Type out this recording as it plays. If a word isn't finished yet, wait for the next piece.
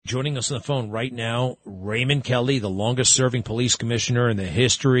joining us on the phone right now, Raymond Kelly, the longest-serving police commissioner in the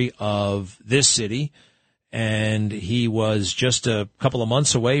history of this city. And he was just a couple of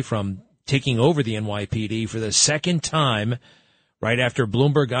months away from taking over the NYPD for the second time right after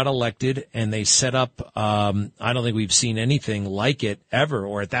Bloomberg got elected. And they set up, I don't think we've seen anything like it ever,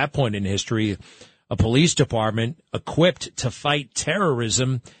 or at that point in history, a police department equipped to fight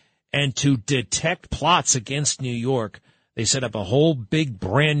terrorism and to detect plots against New York. They set up a whole big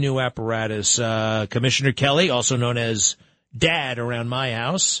brand new apparatus. Commissioner Kelly, also known as Dad around my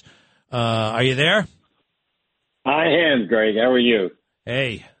house. Are you there? I am, Greg. How are you?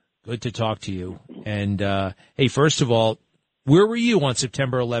 Hey, good to talk to you. And, hey, first of all, where were you on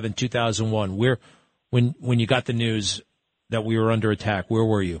September 11, 2001? When you got the news that we were under attack, where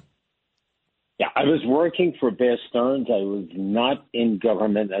were you? Yeah, I was working for Bear Stearns. I was not in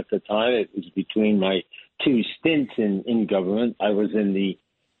government at the time. It was between my two stints in government. I was in the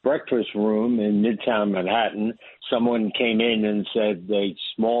breakfast room in Midtown Manhattan. Someone came in and said a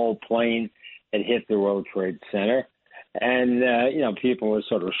small plane had hit the World Trade Center. And, people were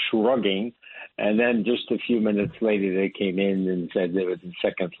sort of shrugging. And then just a few minutes later, they came in and said there was a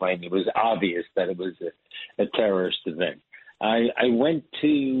second plane. It was obvious that it was a terrorist event. I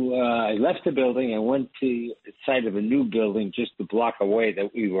left the building. I went to the site of a new building just a block away that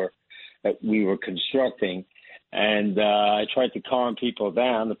we were constructing. And I tried to calm people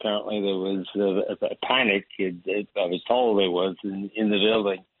down. Apparently there was a panic. I was told there was in the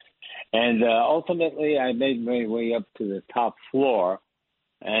building. And ultimately, I made my way up to the top floor.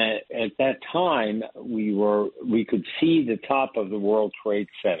 At that time, we could see the top of the World Trade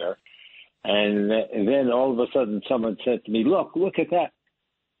Center. And then all of a sudden, someone said to me, look at that.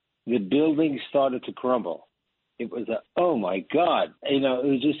 The building started to crumble. It was oh, my God. It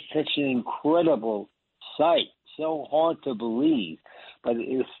was just such an incredible sight, so hard to believe. But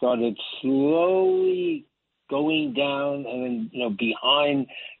it started slowly going down and then, behind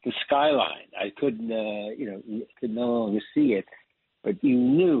the skyline. I couldn't, could no longer see it. But I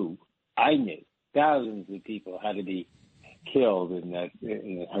knew, thousands of people had to be killed in that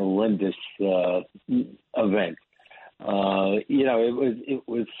horrendous event. It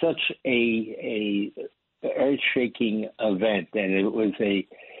was such a earth-shaking event, and it was a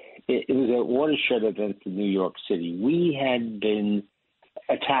watershed event in New York City. We had been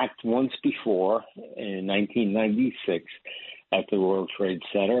attacked once before in 1996 at the World Trade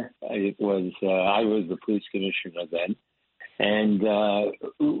Center. I was the police commissioner then, and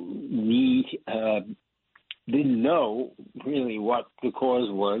we didn't know really what the cause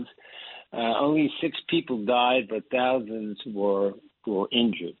was. Only 6 people died, but thousands were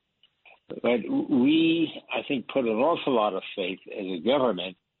injured. But we, I think, put an awful lot of faith as a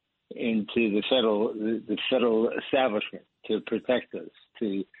government into the federal establishment to protect us,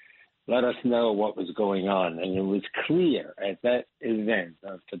 to let us know what was going on. And it was clear at that event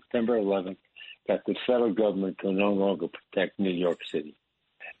on September 11th that the federal government could no longer protect New York City.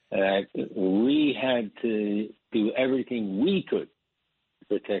 We had to do everything we could to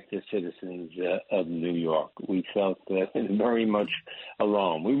protect the citizens of New York. We felt very much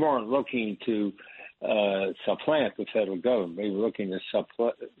alone. We weren't looking to supplant the federal government. We were looking to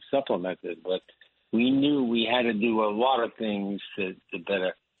supplement it, but we knew we had to do a lot of things to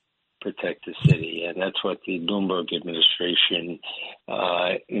better protect the city, and that's what the Bloomberg administration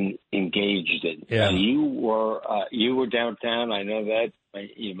engaged in. Yeah. You were downtown. I know that.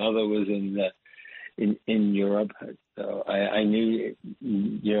 Your mother was in Europe, so I knew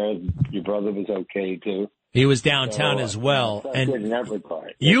your brother was okay too. He was downtown as well, and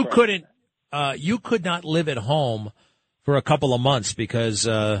you couldn't. You could not live at home for a couple of months because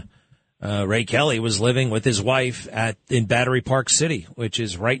Ray Kelly was living with his wife in Battery Park City, which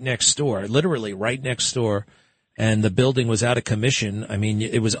is right next door, literally right next door, and the building was out of commission. I mean,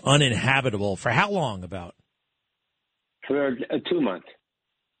 it was uninhabitable. For how long about? For 2 months.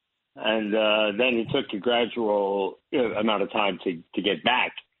 And then it took a gradual amount of time to get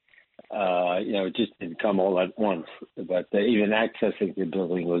back. It just didn't come all at once. But even accessing the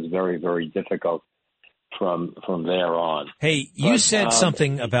building was very, very difficult from there on. Hey, you said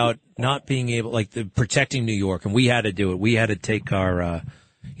something about not being able, protecting New York, and we had to do it. We had to take our,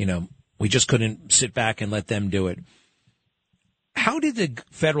 we just couldn't sit back and let them do it. How did the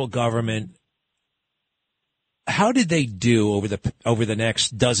federal government? How did they do over the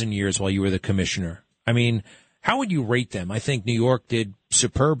next dozen years while you were the commissioner? I mean, how would you rate them? I think New York did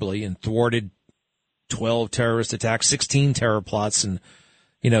superbly and thwarted 12 terrorist attacks, 16 terror plots, and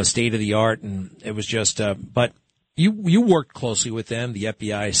state of the art. And it was just. But you worked closely with them, the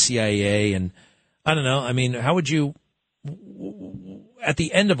FBI, CIA, and I don't know. I mean, how would you? at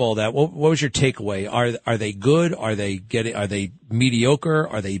the end of all that, what was your takeaway? Are they good? Are they mediocre?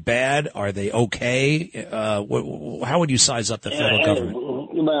 Are they bad? Are they okay? How would you size up the federal government?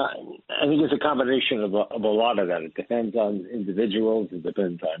 Well, I think it's a combination of a lot of that. It depends on individuals. It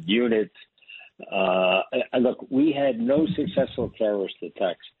depends on units. Look, we had no successful terrorist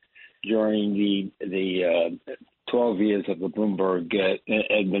attacks during the 12 years of the Bloomberg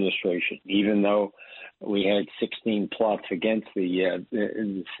administration, even though we had 16 plots against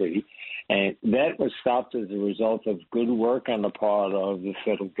the city. And that was stopped as a result of good work on the part of the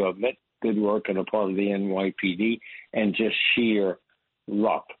federal government, good work on the part of the NYPD, and just sheer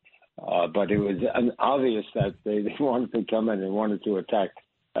luck. But it was obvious that they wanted to come in and wanted to attack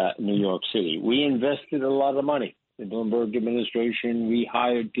New York City. We invested a lot of money. The Bloomberg administration, we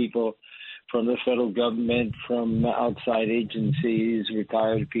hired people from the federal government, from outside agencies,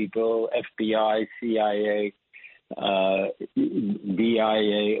 retired people, FBI, CIA,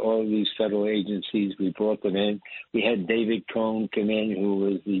 BIA, all of these federal agencies. We brought them in. We had David Cohn come in, who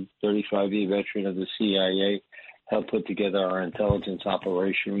was the 35-year veteran of the CIA, help put together our intelligence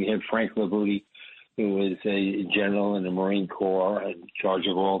operation. We had Frank LaBooty, who was a general in the Marine Corps in charge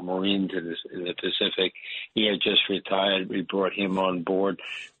of all Marines in the Pacific. He had just retired. We brought him on board.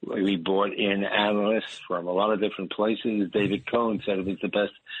 We brought in analysts from a lot of different places. David Cohn said it was the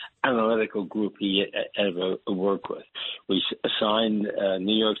best analytical group he ever worked with. We assigned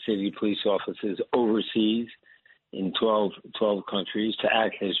New York City police officers overseas in 12 countries to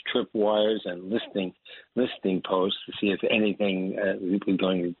act as tripwires and listing posts to see if anything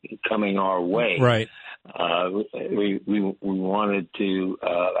was coming our way. Right. We wanted to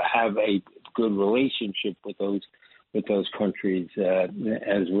have a good relationship with those countries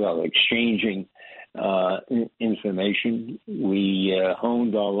as well, exchanging information. We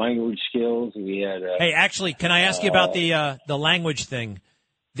honed our language skills. We had. Hey, actually, can I ask you about the language thing?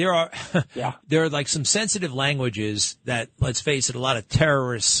 There are there are like some sensitive languages that, let's face it, a lot of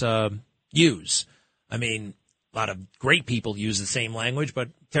terrorists use. I mean, a lot of great people use the same language, but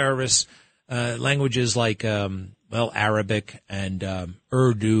terrorists languages like Arabic and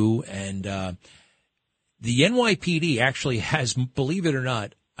Urdu, and the NYPD actually has, believe it or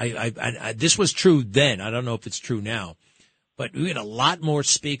not, I this was true then. I don't know if it's true now, but we had a lot more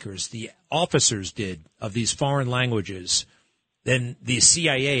speakers, the officers did, of these foreign languages than the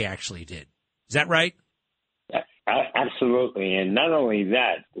CIA actually did. Is that right? Absolutely. And not only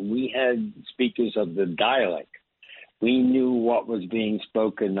that, we had speakers of the dialect. We knew what was being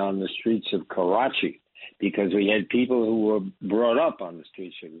spoken on the streets of Karachi because we had people who were brought up on the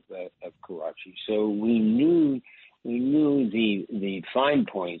streets of Karachi. So we knew the fine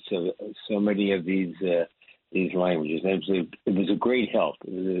points of so many of these languages. It was a great help.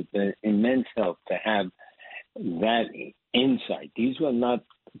 It was an immense help to have that insight. These were not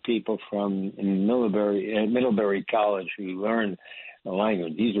people from Middlebury College who learned the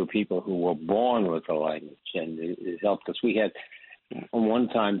language. These were people who were born with the language, and it helped us. We had, one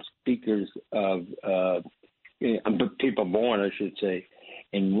time, speakers of people born, I should say,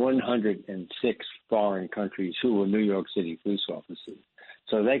 in 106 foreign countries who were New York City police officers.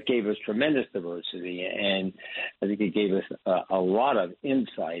 So that gave us tremendous diversity, and I think it gave us a lot of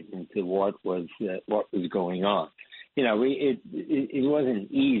insight into what was going on. You know, it wasn't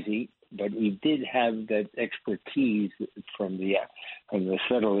easy, but we did have that expertise from the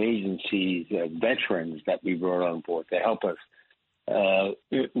federal agencies, veterans that we brought on board to help us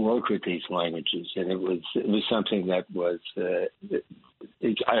work with these languages, and it was something that was. I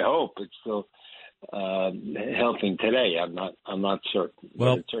hope it's still helping today. I'm not certain.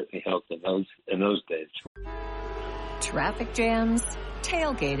 Well, but it certainly helped in those days. Traffic jams,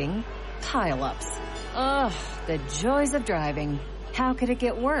 tailgating, pileups. Ugh, the joys of driving. How could it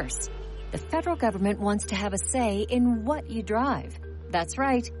get worse? The federal government wants to have a say in what you drive. That's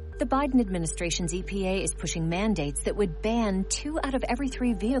right. The Biden administration's EPA is pushing mandates that would ban 2 out of every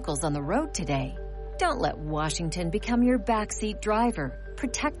 3 vehicles on the road today. Don't let Washington become your backseat driver.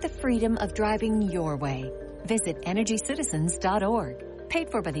 Protect the freedom of driving your way. Visit EnergyCitizens.org.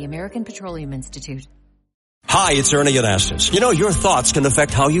 Paid for by the American Petroleum Institute. Hi, it's Ernie Anastas. You know, your thoughts can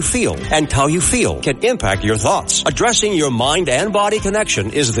affect how you feel, and how you feel can impact your thoughts. Addressing your mind and body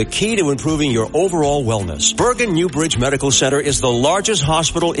connection is the key to improving your overall wellness. Bergen New Bridge Medical Center is the largest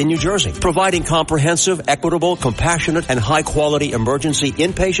hospital in New Jersey, providing comprehensive, equitable, compassionate, and high-quality emergency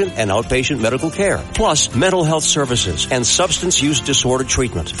inpatient and outpatient medical care, plus mental health services and substance use disorder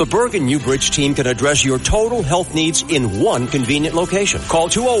treatment. The Bergen New Bridge team can address your total health needs in one convenient location. Call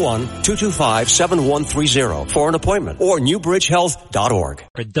 201-225-7130. For an appointment, or newbridgehealth.org.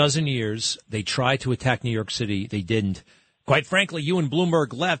 For a dozen years, they tried to attack New York City. They didn't. Quite frankly, you and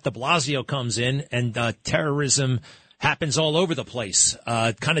Bloomberg left, de Blasio comes in, and terrorism happens all over the place.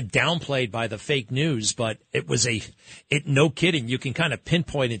 Kind of downplayed by the fake news, but it was no kidding. You can kind of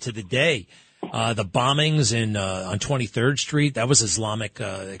pinpoint it to the day. The bombings on 23rd Street, that was Islamic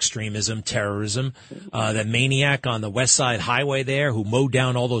extremism, terrorism. That maniac on the West Side Highway there who mowed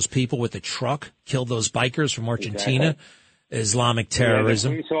down all those people with the truck, killed those bikers from Argentina. Exactly. Islamic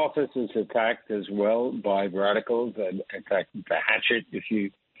terrorism. Yeah, the police officers attacked as well by radicals. Attacked the Hatchet, if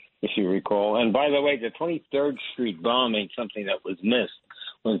you recall. And by the way, the 23rd Street bombing, something that was missed,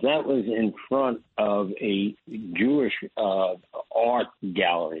 was in front of a Jewish art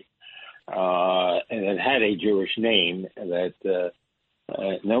gallery. And it had a Jewish name that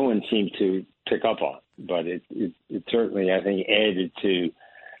no one seemed to pick up on. But it certainly, I think, added to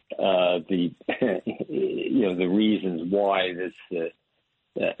the reasons why this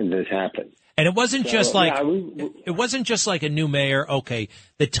happened. And it wasn't it wasn't just like a new mayor, okay,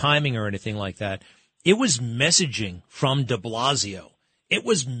 the timing or anything like that. It was messaging from de Blasio. It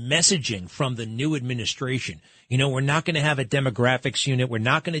was messaging from the new administration. We're not going to have a demographics unit. We're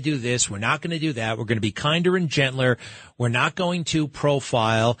not going to do this. We're not going to do that. We're going to be kinder and gentler. We're not going to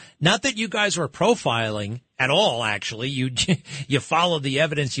profile. Not that you guys were profiling at all, actually. You follow the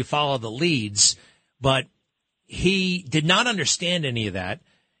evidence. You follow the leads. But he did not understand any of that.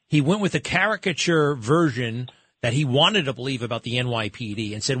 He went with a caricature version that he wanted to believe about the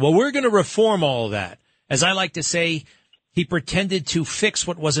NYPD and said, well, we're going to reform all of that. As I like to say, he pretended to fix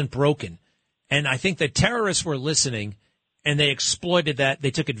what wasn't broken. And I think the terrorists were listening, and they exploited that.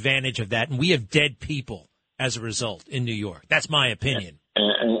 They took advantage of that, and we have dead people as a result in New York. That's my opinion.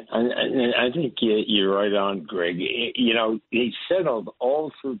 And I think you're right on, Greg. He settled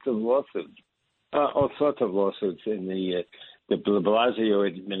all sorts of lawsuits in the de Blasio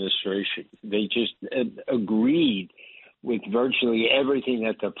administration. They just agreed with virtually everything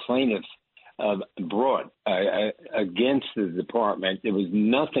that the plaintiffs brought against the department. There was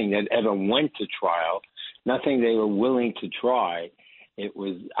nothing that ever went to trial, nothing they were willing to try.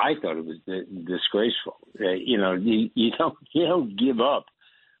 I thought it was disgraceful. You don't give up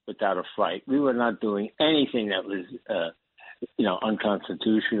without a fight. We were not doing anything that was,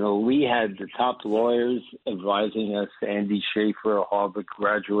 unconstitutional. We had the top lawyers advising us, Andy Schaefer, a Harvard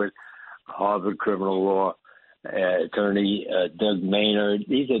graduate, Harvard criminal law attorney, Doug Maynard.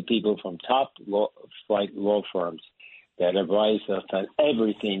 These are people from top flight law firms that advised us on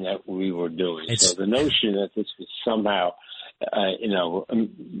everything that we were doing. So the notion that this was somehow,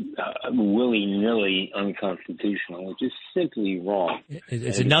 willy-nilly unconstitutional is just simply wrong.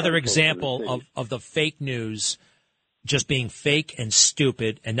 It's another example of the fake news just being fake and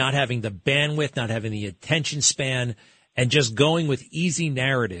stupid and not having the bandwidth, not having the attention span, and just going with easy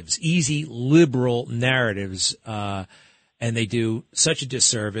narratives, easy liberal narratives, and they do such a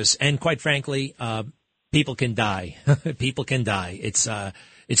disservice. And quite frankly, people can die. People can die. It's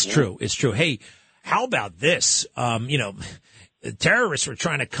true. It's true. Hey, how about this? Terrorists were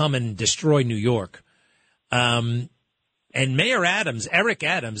trying to come and destroy New York. And Mayor Adams, Eric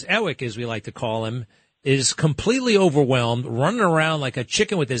as we like to call him, is completely overwhelmed, running around like a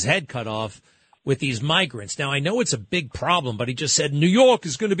chicken with his head cut off with these migrants. Now, I know it's a big problem, but he just said New York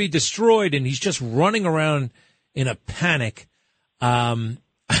is going to be destroyed, and he's just running around in a panic. I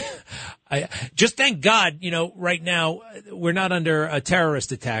just thank God, right now we're not under a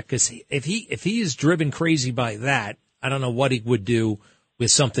terrorist attack, because if he is driven crazy by that, I don't know what he would do with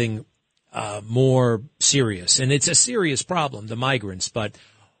something more serious. And it's a serious problem, the migrants. But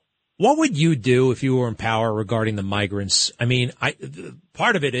what would you do if you were in power regarding the migrants? I mean,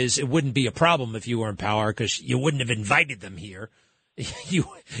 part of it is it wouldn't be a problem if you were in power, because you wouldn't have invited them here. You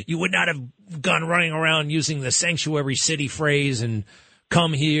would not have gone running around using the sanctuary city phrase and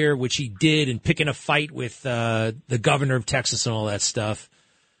come here, which he did, and picking a fight with the governor of Texas and all that stuff,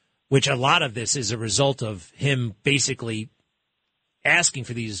 which a lot of this is a result of him basically asking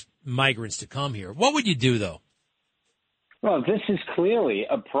for these migrants to come here. What would you do, though? Well, this is clearly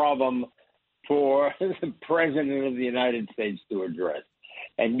a problem for the President of the United States to address.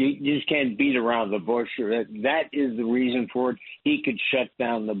 And you just can't beat around the bush. That is the reason for it. He could shut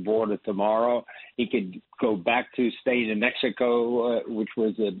down the border tomorrow. He could go back to stay in Mexico, which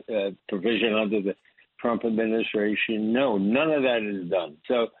was a provision under the Trump administration. No, none of that is done.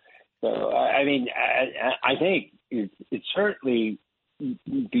 So I mean, I think it certainly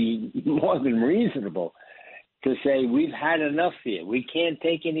be more than reasonable to say we've had enough here. We can't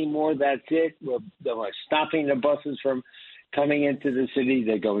take any more. That's it. We're stopping the buses from coming into the city.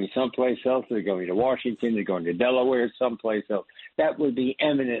 They're going someplace else. They're going to Washington. They're going to Delaware, someplace else. That would be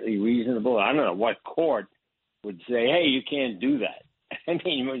eminently reasonable. I don't know what court would say, hey, you can't do that. I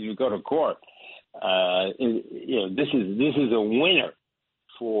mean, when you go to court, this is a winner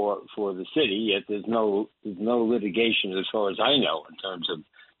for the city. Yet there's no litigation, as far as I know, in terms of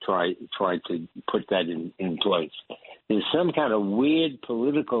try to put that in place. There's some kind of weird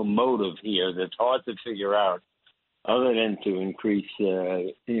political motive here that's hard to figure out, other than to increase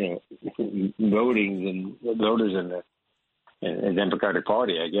voting and voters in the Democratic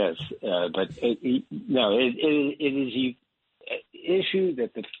Party, I guess. But it is an issue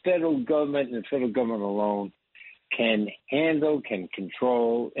that the federal government and the federal government alone can handle, can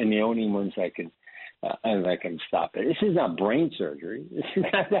control, and the only ones that can stop it. This is not brain surgery. This is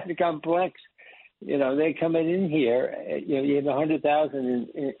not that complex. They come in here. You have 100,000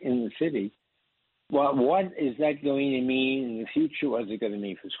 in the city. Well, what is that going to mean in the future? What's it going to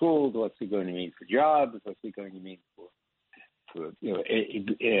mean for schools? What's it going to mean for jobs? What's it going to mean for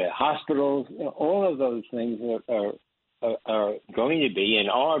hospitals? All of those things are going to be and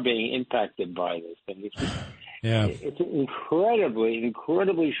are being impacted by this. And it's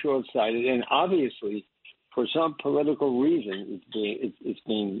incredibly short-sighted, and obviously, for some political reason, it's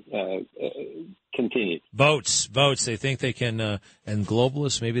being continued. Votes. They think they can, and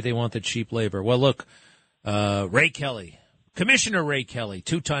globalists, maybe they want the cheap labor. Well, look, Ray Kelly, Commissioner Ray Kelly,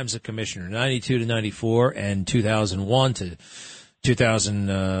 2 times a commissioner, 92 to 94 and 2001 to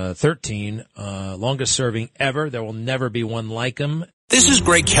 2013, longest serving ever. There will never be one like him. This is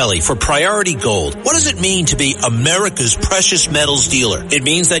Greg Kelly for Priority Gold. What does it mean to be America's precious metals dealer? It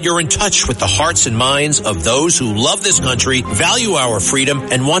means that you're in touch with the hearts and minds of those who love this country, value our freedom,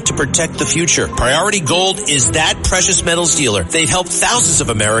 and want to protect the future. Priority Gold is that precious metals dealer. They've helped thousands of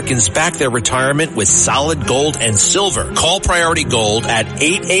Americans back their retirement with solid gold and silver. Call Priority Gold at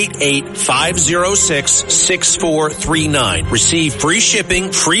 888-506-6439. Receive free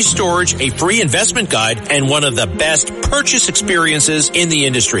shipping, free storage, a free investment guide, and one of the best purchase experiences in the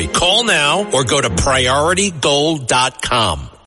industry. Call now or go to PriorityGold.com.